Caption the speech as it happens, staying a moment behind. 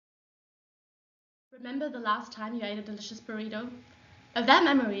Remember the last time you ate a delicious burrito? If that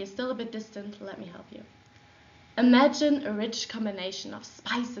memory is still a bit distant, let me help you. Imagine a rich combination of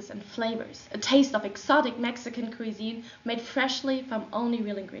spices and flavors, a taste of exotic Mexican cuisine made freshly from only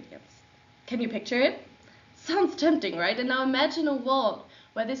real ingredients. Can you picture it? Sounds tempting, right? And now imagine a world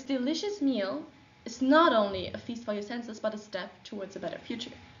where this delicious meal is not only a feast for your senses, but a step towards a better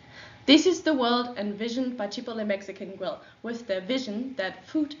future. This is the world envisioned by Chipotle Mexican Grill, with their vision that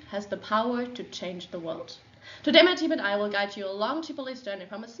food has the power to change the world. Today, my team and I will guide you along Chipotle's journey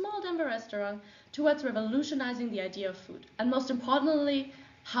from a small Denver restaurant towards revolutionizing the idea of food, and most importantly,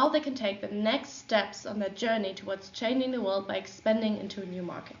 how they can take the next steps on their journey towards changing the world by expanding into a new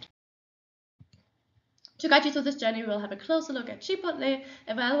market. To guide you through this journey, we will have a closer look at Chipotle,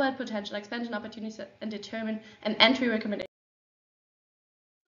 evaluate potential expansion opportunities, and determine an entry recommendation.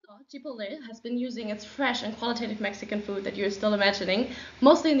 Chipotle has been using its fresh and qualitative Mexican food that you're still imagining,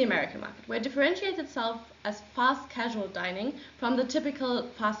 mostly in the American market, where it differentiates itself as fast casual dining from the typical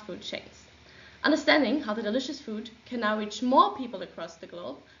fast food chains. Understanding how the delicious food can now reach more people across the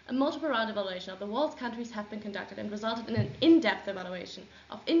globe, a multiple round evaluation of the world's countries have been conducted and resulted in an in-depth evaluation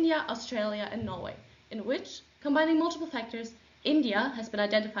of India, Australia, and Norway, in which, combining multiple factors, India has been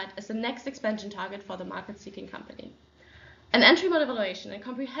identified as the next expansion target for the market-seeking company. An entry mode evaluation and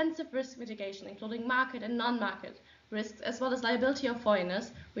comprehensive risk mitigation, including market and non-market risks, as well as liability of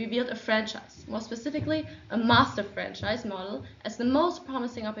foreigners, revealed a franchise, more specifically a master franchise model, as the most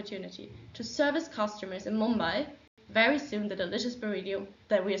promising opportunity to service customers in Mumbai, very soon the delicious burrito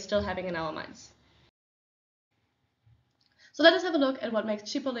that we are still having in our minds. So let us have a look at what makes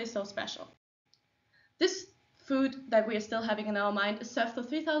Chipotle so special. This food that we are still having in our mind is served through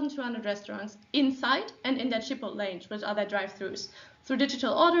 3,200 restaurants inside and in their Chipotle lanes, which are their drive-thrus, through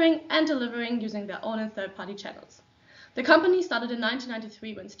digital ordering and delivering using their own and third-party channels. The company started in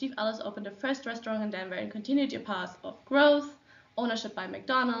 1993 when Steve Ellis opened the first restaurant in Denver and continued a path of growth, ownership by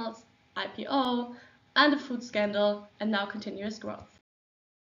McDonald's, IPO, and a food scandal, and now continuous growth.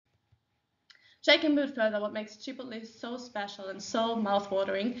 Taking a bit further, what makes Chipotle so special and so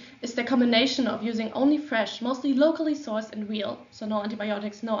mouth-watering is the combination of using only fresh, mostly locally sourced and real, so no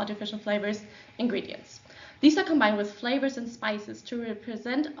antibiotics, no artificial flavors, ingredients. These are combined with flavors and spices to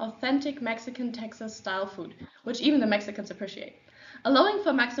represent authentic Mexican Texas-style food, which even the Mexicans appreciate. Allowing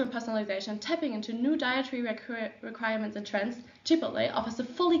for maximum personalization, tapping into new dietary requirements and trends, Chipotle offers a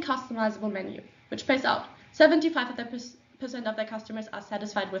fully customizable menu, which pays out. 75% of their customers are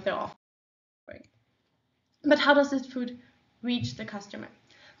satisfied with their offer. But how does this food reach the customer?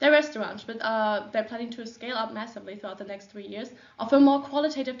 Their restaurants, but they're planning to scale up massively throughout the next 3 years, offer more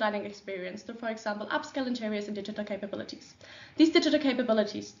qualitative dining experience through, for example, upscale interiors and digital capabilities. These digital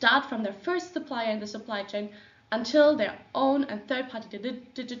capabilities start from their first supplier in the supply chain until their own and third-party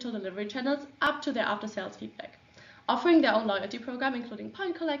digital delivery channels up to their after-sales feedback. Offering their own loyalty program, including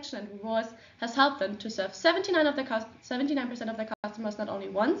point collection and rewards, has helped them to serve 79% of their customers not only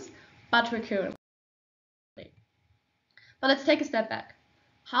once, but recurrently. But let's take a step back.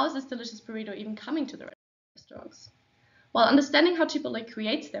 How is this delicious burrito even coming to the restaurants? Well, understanding how Chipotle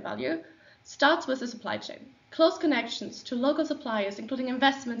creates their value starts with the supply chain. Close connections to local suppliers, including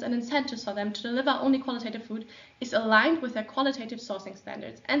investments and incentives for them to deliver only qualitative food, is aligned with their qualitative sourcing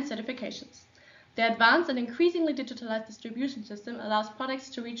standards and certifications. Their advanced and increasingly digitalized distribution system allows products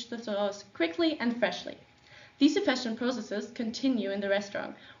to reach the stores quickly and freshly. These efficient processes continue in the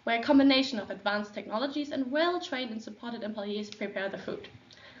restaurant, where a combination of advanced technologies and well-trained and supported employees prepare the food.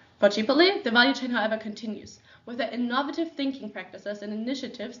 For Chipotle, the value chain, however, continues. With their innovative thinking practices and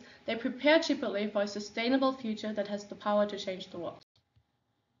initiatives, they prepare Chipotle for a sustainable future that has the power to change the world.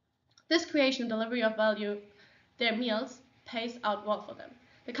 This creation and delivery of value, their meals, pays out well for them.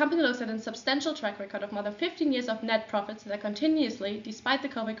 The company looks at a substantial track record of more than 15 years of net profits that are continuously, despite the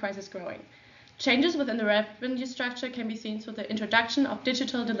COVID crisis, growing. Changes within the revenue structure can be seen through the introduction of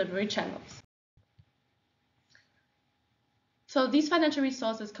digital delivery channels. So these financial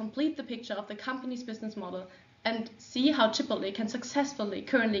resources complete the picture of the company's business model and see how Chipotle can successfully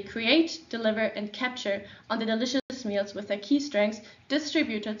currently create, deliver, and capture on the delicious meals with their key strengths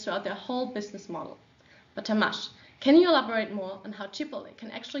distributed throughout their whole business model. But Tamash, can you elaborate more on how Chipotle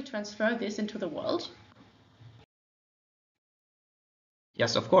can actually transfer this into the world?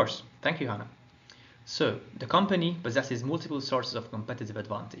 Yes, of course. Thank you, Hannah. So, the company possesses multiple sources of competitive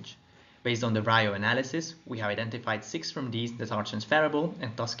advantage. Based on the RIO analysis, we have identified 6 from these that are transferable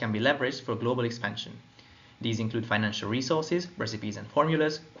and thus can be leveraged for global expansion. These include financial resources, recipes and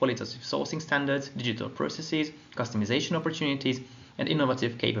formulas, qualitative sourcing standards, digital processes, customization opportunities, and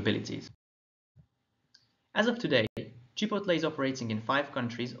innovative capabilities. As of today, Chipotle is operating in 5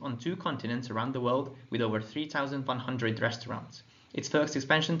 countries on 2 continents around the world with over 3,100 restaurants. Its first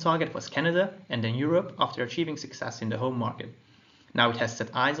expansion target was Canada and then Europe after achieving success in the home market. Now it has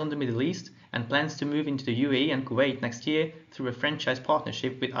set eyes on the Middle East and plans to move into the UAE and Kuwait next year through a franchise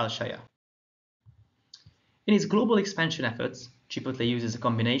partnership with Al Shaya. In its global expansion efforts, Chipotle uses a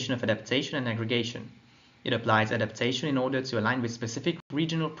combination of adaptation and aggregation. It applies adaptation in order to align with specific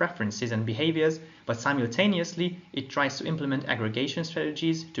regional preferences and behaviors, but simultaneously it tries to implement aggregation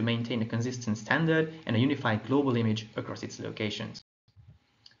strategies to maintain a consistent standard and a unified global image across its locations.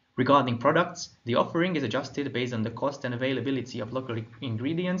 Regarding products, the offering is adjusted based on the cost and availability of local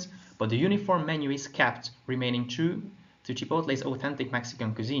ingredients, but the uniform menu is kept, remaining true to Chipotle's authentic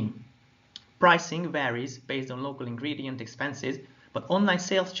Mexican cuisine. Pricing varies based on local ingredient expenses, but online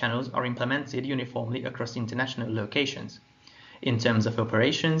sales channels are implemented uniformly across international locations. In terms of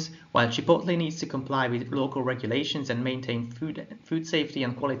operations, while Chipotle needs to comply with local regulations and maintain food safety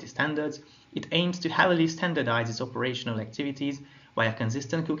and quality standards, it aims to heavily standardize its operational activities via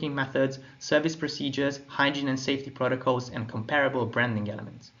consistent cooking methods, service procedures, hygiene and safety protocols, and comparable branding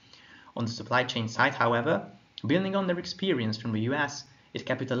elements. On the supply chain side, however, building on their experience from the US, it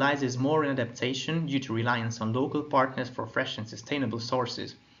capitalizes more on adaptation due to reliance on local partners for fresh and sustainable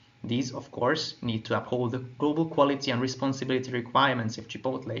sources. These, of course, need to uphold the global quality and responsibility requirements of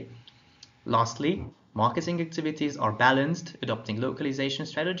Chipotle. Lastly, marketing activities are balanced, adopting localization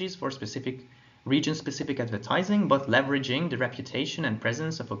strategies for region-specific advertising, but leveraging the reputation and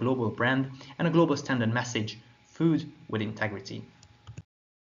presence of a global brand and a global standard message, food with integrity.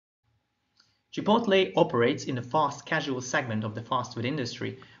 Chipotle operates in the fast casual segment of the fast food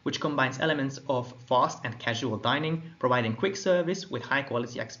industry, which combines elements of fast and casual dining, providing quick service with high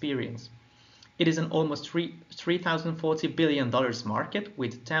quality experience. It is an almost $3,040 billion market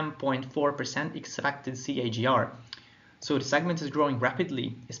with 10.4% expected CAGR. So the segment is growing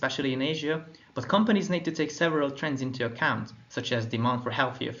rapidly, especially in Asia, but companies need to take several trends into account, such as demand for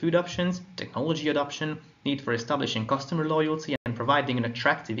healthier food options, technology adoption, need for establishing customer loyalty, and providing an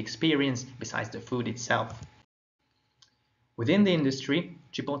attractive experience besides the food itself. Within the industry,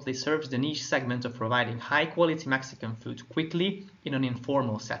 Chipotle serves the niche segment of providing high-quality Mexican food quickly in an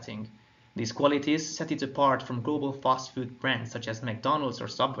informal setting. These qualities set it apart from global fast food brands such as McDonald's or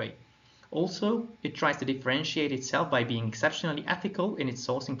Subway. Also, it tries to differentiate itself by being exceptionally ethical in its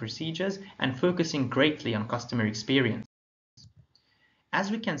sourcing procedures and focusing greatly on customer experience. As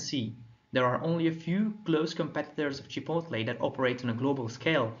we can see, there are only a few close competitors of Chipotle that operate on a global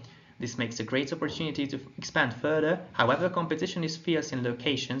scale. This makes a great opportunity to expand further. However, competition is fierce in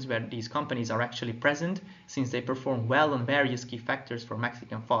locations where these companies are actually present, since they perform well on various key factors for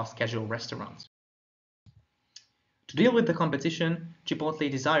Mexican fast casual restaurants. To deal with the competition, Chipotle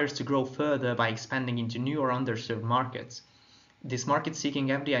desires to grow further by expanding into new or underserved markets. This market-seeking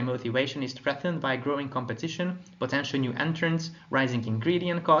FDI motivation is threatened by growing competition, potential new entrants, rising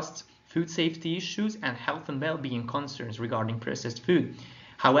ingredient costs, food safety issues, and health and well-being concerns regarding processed food.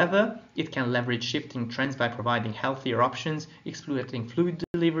 However, it can leverage shifting trends by providing healthier options, exploiting food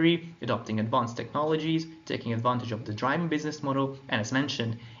delivery, adopting advanced technologies, taking advantage of the drive-in business model, and as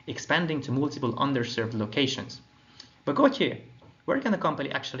mentioned, expanding to multiple underserved locations. But Gauthier, where can the company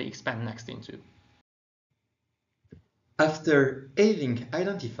actually expand next into? After having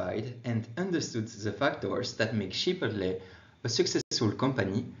identified and understood the factors that make Chipotle a successful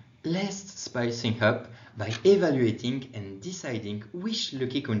company, let's spicing up by evaluating and deciding which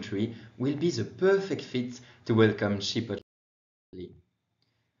lucky country will be the perfect fit to welcome Chipotle.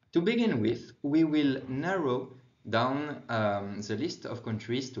 To begin with, we will narrow down the list of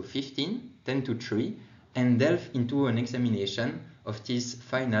countries to 15, 10 to 3, and delve into an examination of these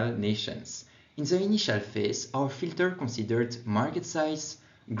final nations. In the initial phase, our filter considered market size,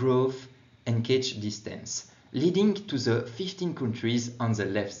 growth, and catch distance, leading to the 15 countries on the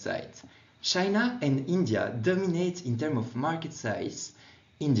left side. China and India dominate in terms of market size.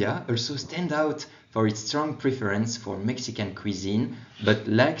 India also stands out for its strong preference for Mexican cuisine, but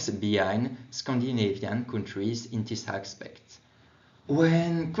lags behind Scandinavian countries in this aspect.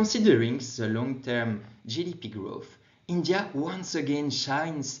 When considering the long-term GDP growth, India once again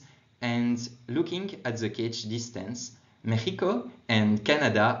shines, and looking at the catch distance, Mexico and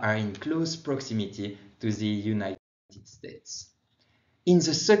Canada are in close proximity to the United States. In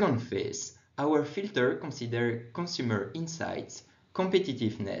the second phase, our filter considers consumer insights,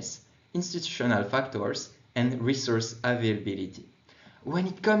 competitiveness, institutional factors, and resource availability. When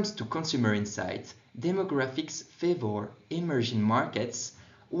it comes to consumer insights, demographics favor emerging markets,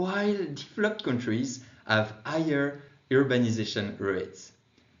 while developed countries have higher urbanization rates.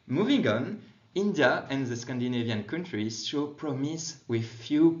 Moving on, India and the Scandinavian countries show promise with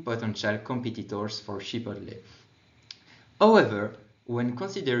few potential competitors for Chipotle. However, when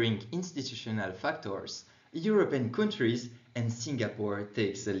considering institutional factors, European countries and Singapore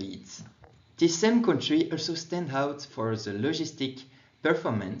takes the lead. This same country also stand out for the logistic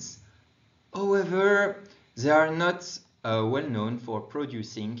performance. However, they are not well known for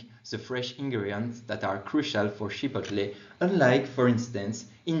producing the fresh ingredients that are crucial for Chipotle, unlike, for instance,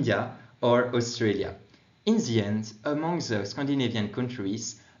 India or Australia. In the end, among the Scandinavian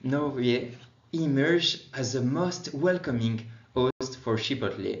countries, Norway emerged as the most welcoming host for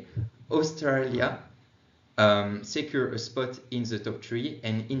Chipotle. Australia secure a spot in the top 3,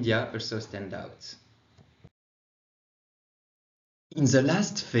 and India also stand out. In the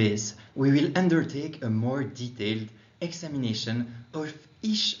last phase, we will undertake a more detailed examination of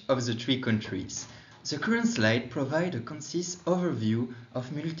each of the 3 countries. The current slide provides a concise overview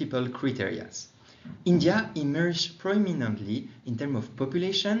of multiple criteria. India emerged prominently in terms of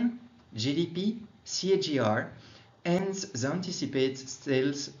population, GDP, CAGR, and the anticipated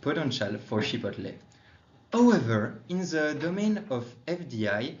sales potential for Chipotle. However, in the domain of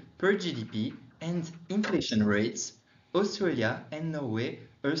FDI per GDP and inflation rates, Australia and Norway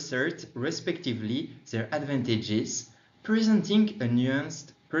assert respectively their advantages, presenting a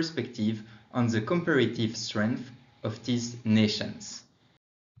nuanced perspective on the comparative strength of these nations.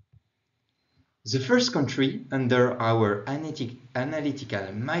 The first country under our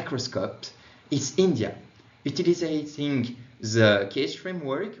analytical microscope is India. Utilizing the case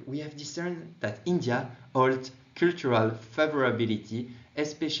framework, we have discerned that India holds cultural favorability,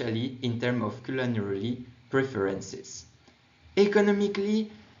 especially in terms of culinary preferences. Economically,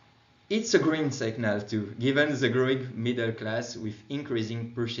 it's a green signal too, given the growing middle class with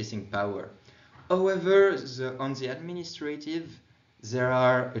increasing purchasing power. However, on the administrative, there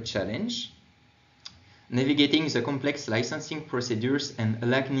are a challenge. Navigating the complex licensing procedures and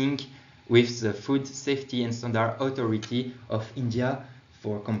aligning with the Food Safety and Standard Authority of India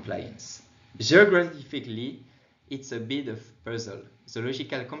for compliance. Geographically, it's a bit of a puzzle. The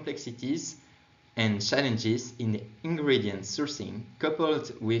logical complexities and challenges in ingredient sourcing,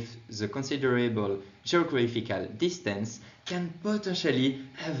 coupled with the considerable geographical distance, can potentially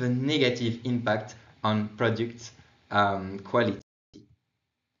have a negative impact on product quality.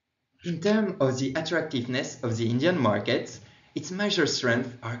 In terms of the attractiveness of the Indian market, its major strengths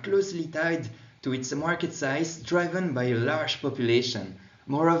are closely tied to its market size, driven by a large population.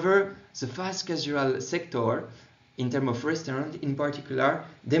 Moreover, the fast casual sector, in terms of restaurants in particular,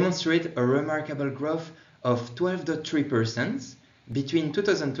 demonstrates a remarkable growth of 12.3% between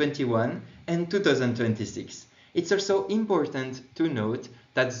 2021 and 2026. It's also important to note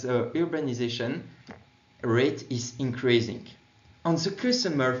that the urbanization rate is increasing. On the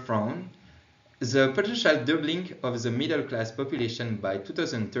customer front, the potential doubling of the middle class population by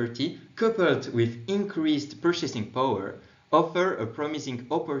 2030, coupled with increased purchasing power, offer a promising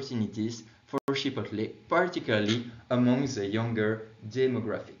opportunities for Chipotle, particularly among the younger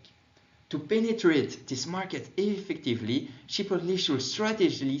demographic. To penetrate this market effectively, Chipotle should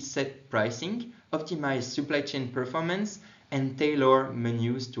strategically set pricing, optimize supply chain performance, and tailor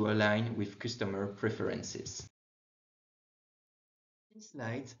menus to align with customer preferences. This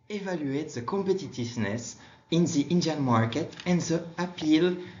slide evaluates the competitiveness in the Indian market and the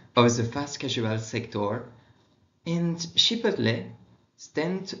appeal of the fast casual sector, and Chipotle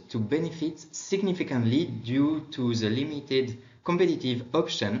stands to benefit significantly due to the limited competitive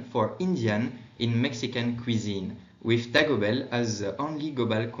option for Indian in Mexican cuisine, with Taco Bell as the only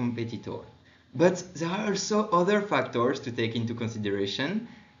global competitor. But there are also other factors to take into consideration,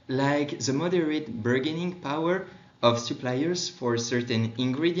 like the moderate bargaining power of suppliers for certain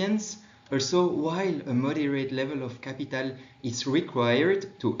ingredients. Also, while a moderate level of capital is required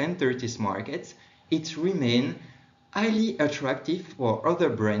to enter this market, it remains highly attractive for other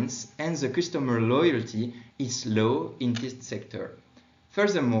brands, and the customer loyalty is low in this sector.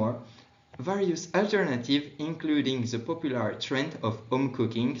 Furthermore, various alternatives, including the popular trend of home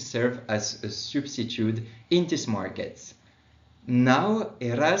cooking, serve as a substitute in this market. Now,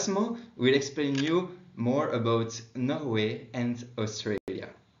 Erasmo will explain you more about Norway and Australia.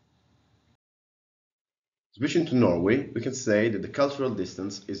 Switching to Norway, we can say that the cultural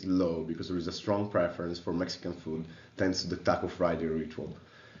distance is low because there is a strong preference for Mexican food thanks to the Taco Friday ritual.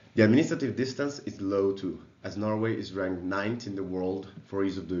 The administrative distance is low too, as Norway is ranked 9th in the world for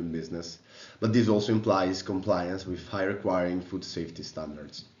ease of doing business, but this also implies compliance with high requiring food safety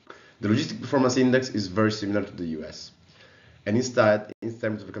standards. The Logistic Performance Index is very similar to the US. And instead, in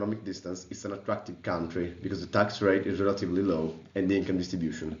terms of economic distance, it's an attractive country because the tax rate is relatively low and the income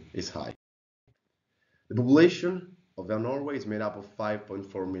distribution is high. The population of Norway is made up of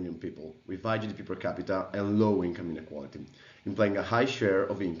 5.4 million people, with high GDP per capita and low income inequality, implying a high share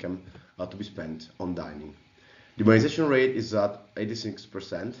of income to be spent on dining. The urbanization rate is at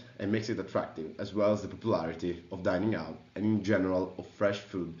 86% and makes it attractive, as well as the popularity of dining out and in general of fresh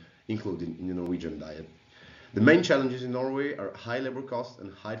food included in the Norwegian diet. The main challenges in Norway are high labor costs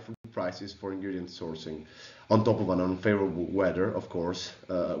and high food prices for ingredient sourcing, on top of an unfavorable weather, of course,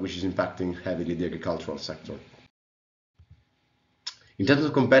 which is impacting heavily the agricultural sector. In terms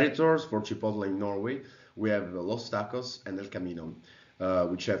of competitors for Chipotle in Norway, we have Los Tacos and El Camino,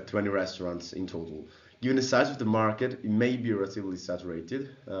 which have 20 restaurants in total. Given the size of the market, it may be relatively saturated,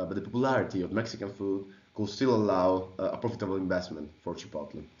 but the popularity of Mexican food could still allow a profitable investment for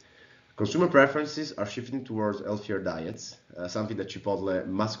Chipotle. Consumer preferences are shifting towards healthier diets, something that Chipotle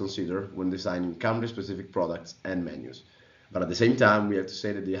must consider when designing country-specific products and menus. But at the same time, we have to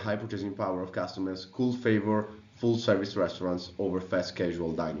say that the high purchasing power of customers could favor full-service restaurants over fast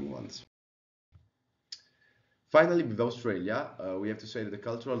casual dining ones. Finally, with Australia, we have to say that the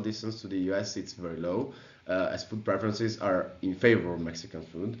cultural distance to the US is very low, as food preferences are in favor of Mexican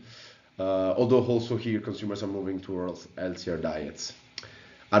food, although also here consumers are moving towards healthier diets.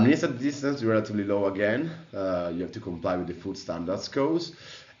 Administrative distance is relatively low again. You have to comply with the food standards codes,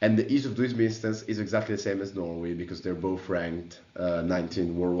 and the ease of doing business is exactly the same as Norway because they're both ranked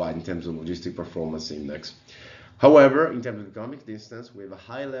 19 worldwide in terms of logistic performance index. However, in terms of economic distance, we have a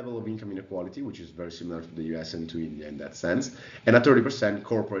high level of income inequality, which is very similar to the US and to India in that sense, and a 30%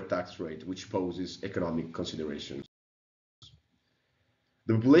 corporate tax rate, which poses economic considerations.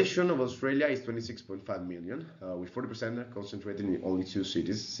 The population of Australia is 26.5 million, with 40% concentrated in only two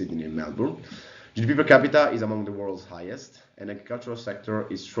cities, Sydney and Melbourne. GDP per capita is among the world's highest, and the agricultural sector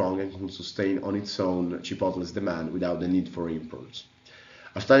is strong and can sustain on its own Chipotle's demand without the need for imports.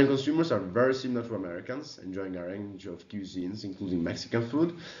 Australian consumers are very similar to Americans, enjoying a range of cuisines, including Mexican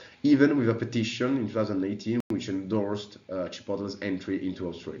food, even with a petition in 2018 which endorsed Chipotle's entry into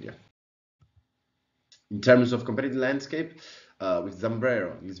Australia. In terms of competitive landscape, with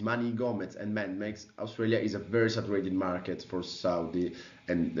Zambrero, Lismani, Gomez, and Manmex, Australia is a very saturated market for Saudi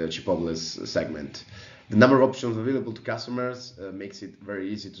and the Chipotle's segment. The number of options available to customers makes it very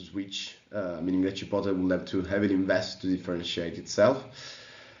easy to switch, meaning that Chipotle will have to heavily invest to differentiate itself.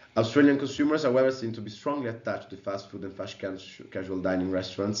 Australian consumers, however, seem to be strongly attached to fast food and fast casual dining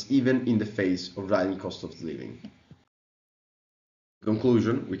restaurants, even in the face of rising cost of living. In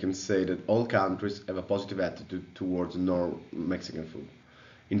conclusion, we can say that all countries have a positive attitude towards Mexican food.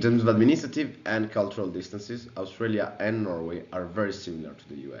 In terms of administrative and cultural distances, Australia and Norway are very similar to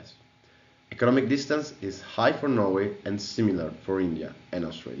the US. Economic distance is high for Norway and similar for India and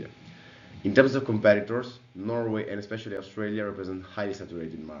Australia. In terms of competitors, Norway and especially Australia represent highly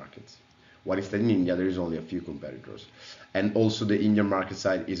saturated markets, while instead in India there is only a few competitors. And also the Indian market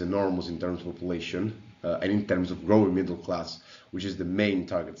size is enormous in terms of population and in terms of growing middle class, which is the main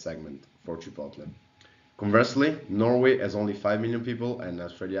target segment for Chipotle. Conversely, Norway has only 5 million people and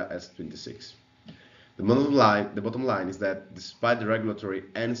Australia has 26. The bottom line is that despite the regulatory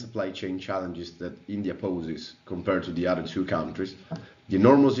and supply chain challenges that India poses compared to the other two countries, the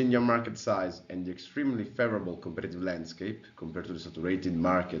enormous Indian market size and the extremely favorable competitive landscape compared to the saturated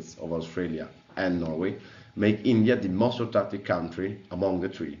markets of Australia and Norway make India the most attractive country among the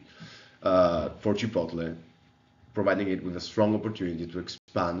three for Chipotle, providing it with a strong opportunity to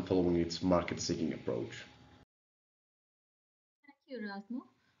expand following its market-seeking approach. Thank you, Rasmo.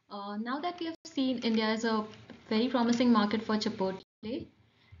 Now that we have seen India as a very promising market for Chipotle,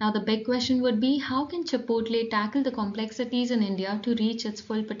 now the big question would be how can Chipotle tackle the complexities in India to reach its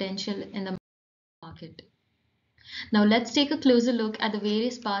full potential in the market? Now let's take a closer look at the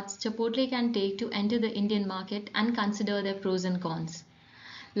various paths Chipotle can take to enter the Indian market and consider their pros and cons.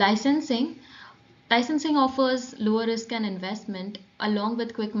 Licensing offers lower risk and investment along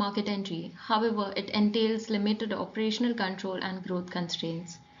with quick market entry. However, it entails limited operational control and growth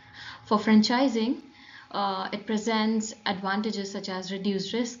constraints. For franchising, it presents advantages such as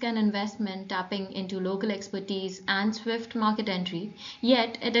reduced risk and investment, tapping into local expertise and swift market entry,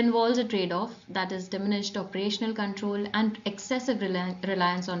 yet it involves a trade-off, that is diminished operational control and excessive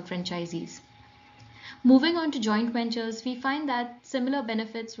reliance on franchisees. Moving on to joint ventures, we find that similar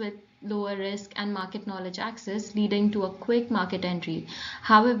benefits with lower risk and market knowledge access leading to a quick market entry.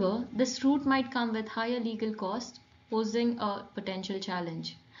 However, this route might come with higher legal costs, posing a potential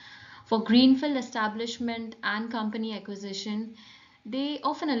challenge. For greenfield establishment and company acquisition, they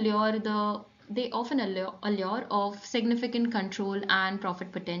often allure of significant control and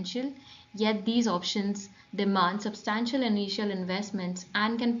profit potential, Yet these options demand substantial initial investments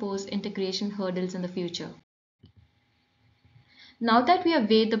and can pose integration hurdles in the future. Now that we have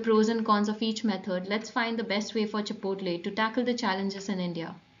weighed the pros and cons of each method, let's find the best way for Chipotle to tackle the challenges in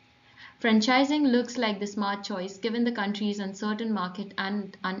India. Franchising looks like the smart choice given the country's uncertain market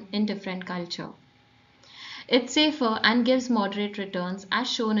and indifferent culture. It's safer and gives moderate returns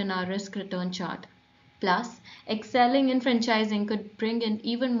as shown in our risk return chart. Plus, excelling in franchising could bring in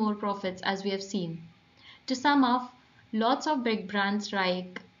even more profits as we have seen. To sum up, lots of big brands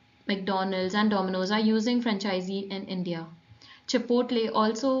like McDonald's and Domino's are using franchisee in India. Chipotle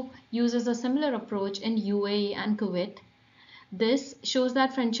also uses a similar approach in UAE and Kuwait. This shows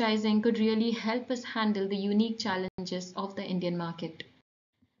that franchising could really help us handle the unique challenges of the Indian market.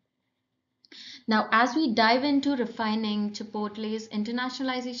 Now, as we dive into refining Chipotle's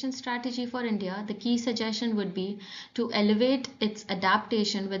internationalization strategy for India, the key suggestion would be to elevate its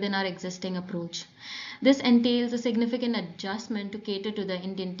adaptation within our existing approach. This entails a significant adjustment to cater to the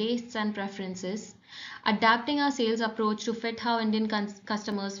Indian tastes and preferences. Adapting our sales approach to fit how Indian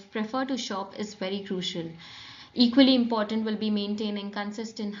customers prefer to shop is very crucial. Equally important will be maintaining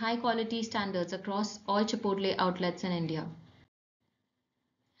consistent high quality standards across all Chipotle outlets in India.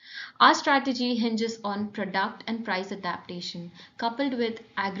 Our strategy hinges on product and price adaptation, coupled with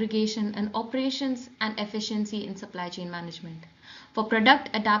aggregation and operations and efficiency in supply chain management. For product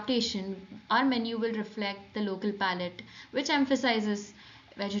adaptation, our menu will reflect the local palate, which emphasizes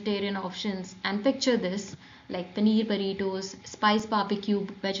vegetarian options, and picture this like paneer burritos, spice barbecue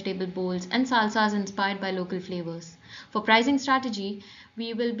vegetable bowls, and salsas inspired by local flavors. For pricing strategy,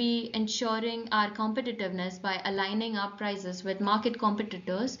 we will be ensuring our competitiveness by aligning our prices with market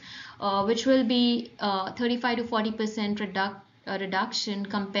competitors, which will be 35 to 40% reduction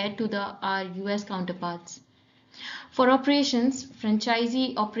compared to our US counterparts. For operations,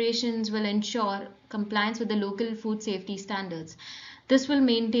 franchisee operations will ensure compliance with the local food safety standards. This will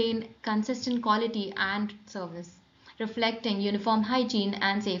maintain consistent quality and service, reflecting uniform hygiene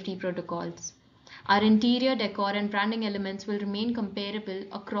and safety protocols. Our interior decor and branding elements will remain comparable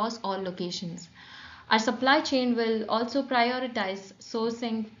across all locations. Our supply chain will also prioritize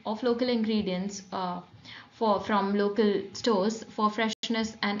sourcing of local ingredients from local stores for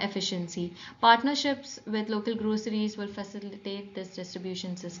freshness and efficiency. Partnerships with local groceries will facilitate this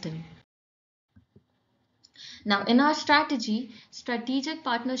distribution system. Now, in our strategy, strategic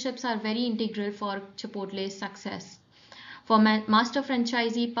partnerships are very integral for Chipotle's success. For master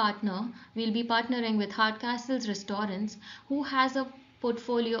franchisee partner, we'll be partnering with Hardcastle's Restaurants, who has a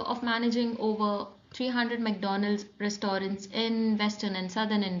portfolio of managing over 300 McDonald's restaurants in Western and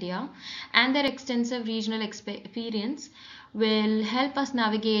Southern India, and their extensive regional experience will help us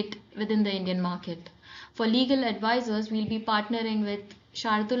navigate within the Indian market. For legal advisors, we'll be partnering with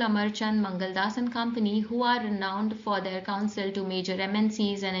Shardul Amarchand Mangaldas and Company, who are renowned for their counsel to major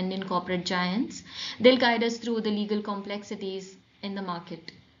MNCs and Indian corporate giants. They'll guide us through the legal complexities in the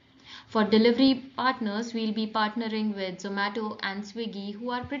market. For delivery partners, we'll be partnering with Zomato and Swiggy, who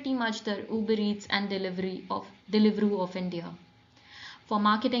are pretty much the Uber Eats and Deliveroo of India. For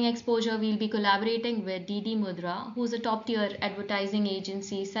marketing exposure, we'll be collaborating with DD Mudra, who's a top-tier advertising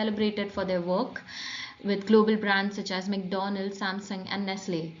agency celebrated for their work with global brands such as McDonald's, Samsung, and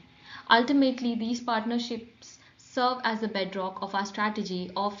Nestle. Ultimately, these partnerships serve as the bedrock of our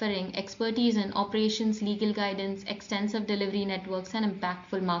strategy, offering expertise in operations, legal guidance, extensive delivery networks, and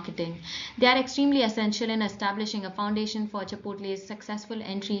impactful marketing. They are extremely essential in establishing a foundation for Chipotle's successful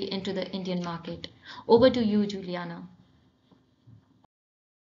entry into the Indian market. Over to you, Juliana.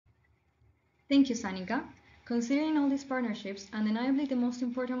 Thank you, Sanika. Considering all these partnerships, undeniably the most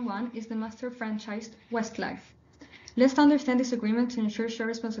important one is the master franchised Westlife. Let's understand this agreement to ensure shared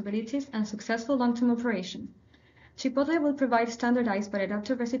responsibilities and successful long-term operation. Chipotle will provide standardized but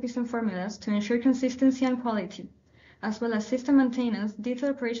adaptive recipes and formulas to ensure consistency and quality, as well as system maintenance,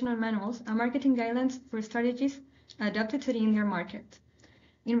 detailed operational manuals, and marketing guidelines for strategies adapted to the Indian market.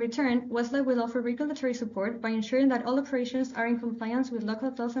 In return, Westlife will offer regulatory support by ensuring that all operations are in compliance with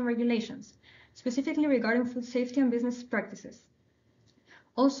local laws and regulations, specifically regarding food safety and business practices.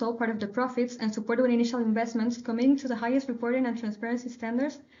 Also, part of the profits and support with initial investments committing to the highest reporting and transparency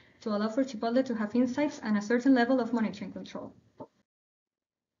standards to allow for Chipotle to have insights and a certain level of monitoring control.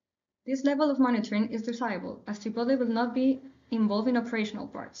 This level of monitoring is desirable, as Chipotle will not be involved in operational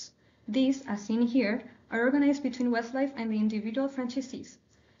parts. These, as seen here, are organized between Westlife and the individual franchisees.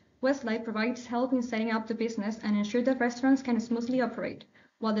 Westlife provides help in setting up the business and ensure that restaurants can smoothly operate,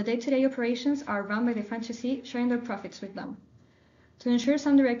 while the day-to-day operations are run by the franchisee, sharing their profits with them. To ensure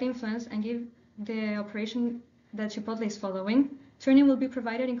some direct influence and give the operation that Chipotle is following, Training will be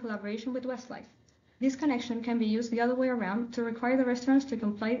provided in collaboration with Westlife. This connection can be used the other way around to require the restaurants to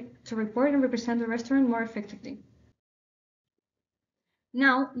report and represent the restaurant more effectively.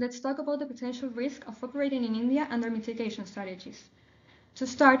 Now, let's talk about the potential risk of operating in India and their mitigation strategies. To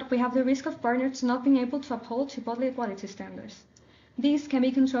start, we have the risk of partners not being able to uphold Chipotle quality standards. These can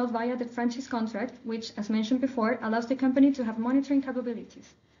be controlled via the franchise contract, which, as mentioned before, allows the company to have monitoring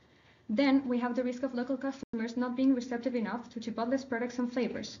capabilities. Then, we have the risk of local customers not being receptive enough to Chipotle's products and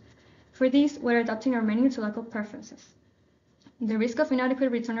flavors. For this, we're adapting our menu to local preferences. The risk of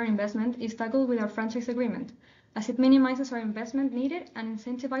inadequate return on investment is tackled with our franchise agreement, as it minimizes our investment needed and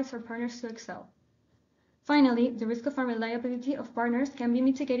incentivizes our partners to excel. Finally, the risk of unreliability of partners can be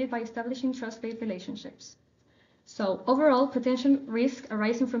mitigated by establishing trust-based relationships. So, overall, potential risk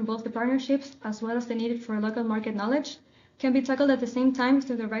arising from both the partnerships as well as the need for local market knowledge can be tackled at the same time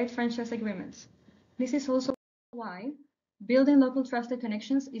through the right franchise agreements. This is also why building local trusted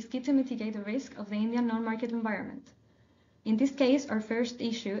connections is key to mitigate the risk of the Indian non-market environment. In this case, our first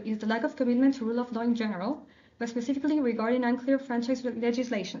issue is the lack of commitment to rule of law in general, but specifically regarding unclear franchise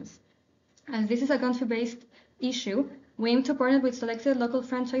legislations. As this is a country-based issue, we aim to partner with selected local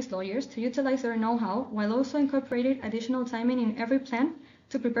franchise lawyers to utilize their know-how while also incorporating additional timing in every plan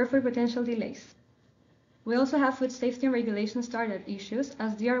to prepare for potential delays. We also have food safety and regulation startup issues,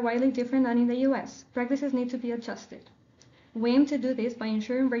 as they are widely different than in the US. Practices need to be adjusted. We aim to do this by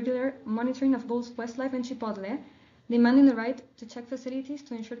ensuring regular monitoring of both Westlife and Chipotle, demanding the right to check facilities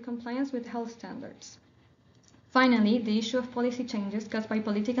to ensure compliance with health standards. Finally, the issue of policy changes caused by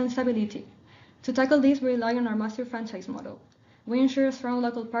political instability. To tackle this, we rely on our master franchise model. We ensure a strong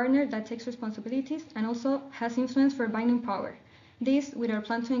local partner that takes responsibilities and also has influence for binding power. This, with our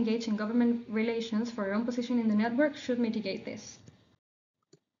plan to engage in government relations for our own position in the network, should mitigate this.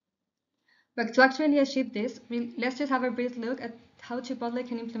 But to actually achieve this, let's just have a brief look at how Chipotle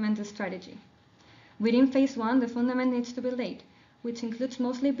can implement this strategy. Within phase 1, the fundament needs to be laid, which includes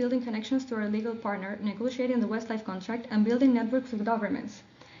mostly building connections to our legal partner, negotiating the Westlife contract, and building networks with governments.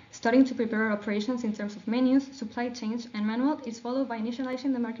 Starting to prepare our operations in terms of menus, supply chains, and manual is followed by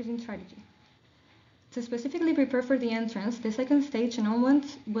initializing the marketing strategy. To specifically prepare for the entrance, the second stage and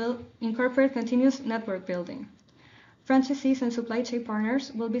onwards will incorporate continuous network building. Franchisees and supply chain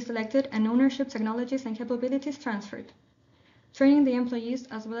partners will be selected and ownership, technologies, and capabilities transferred. Training the employees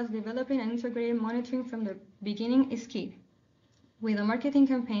as well as developing and integrating monitoring from the beginning is key. With a marketing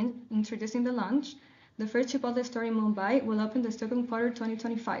campaign introducing the launch, the first Chipotle store in Mumbai will open the second quarter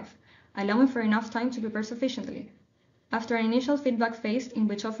 2025, allowing for enough time to prepare sufficiently. After an initial feedback phase in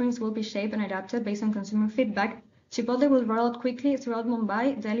which offerings will be shaped and adapted based on consumer feedback, Chipotle will roll out quickly throughout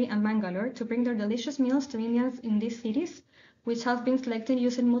Mumbai, Delhi, and Bangalore to bring their delicious meals to Indians in these cities, which have been selected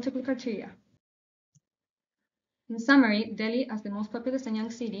using multiple criteria. In summary, Delhi as the most populous and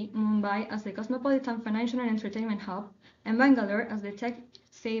young city, Mumbai as the cosmopolitan financial and entertainment hub, and Bangalore as the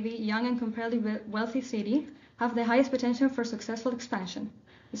tech-savvy, young and comparatively wealthy city have the highest potential for successful expansion,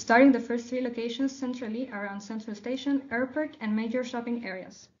 starting the first 3 locations centrally around Central Station, Airport, and major shopping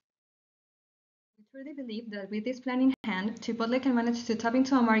areas. We truly believe that with this plan in hand, Chipotle can manage to tap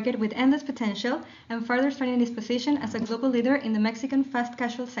into a market with endless potential and further strengthen its position as a global leader in the Mexican fast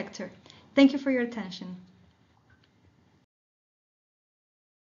casual sector. Thank you for your attention.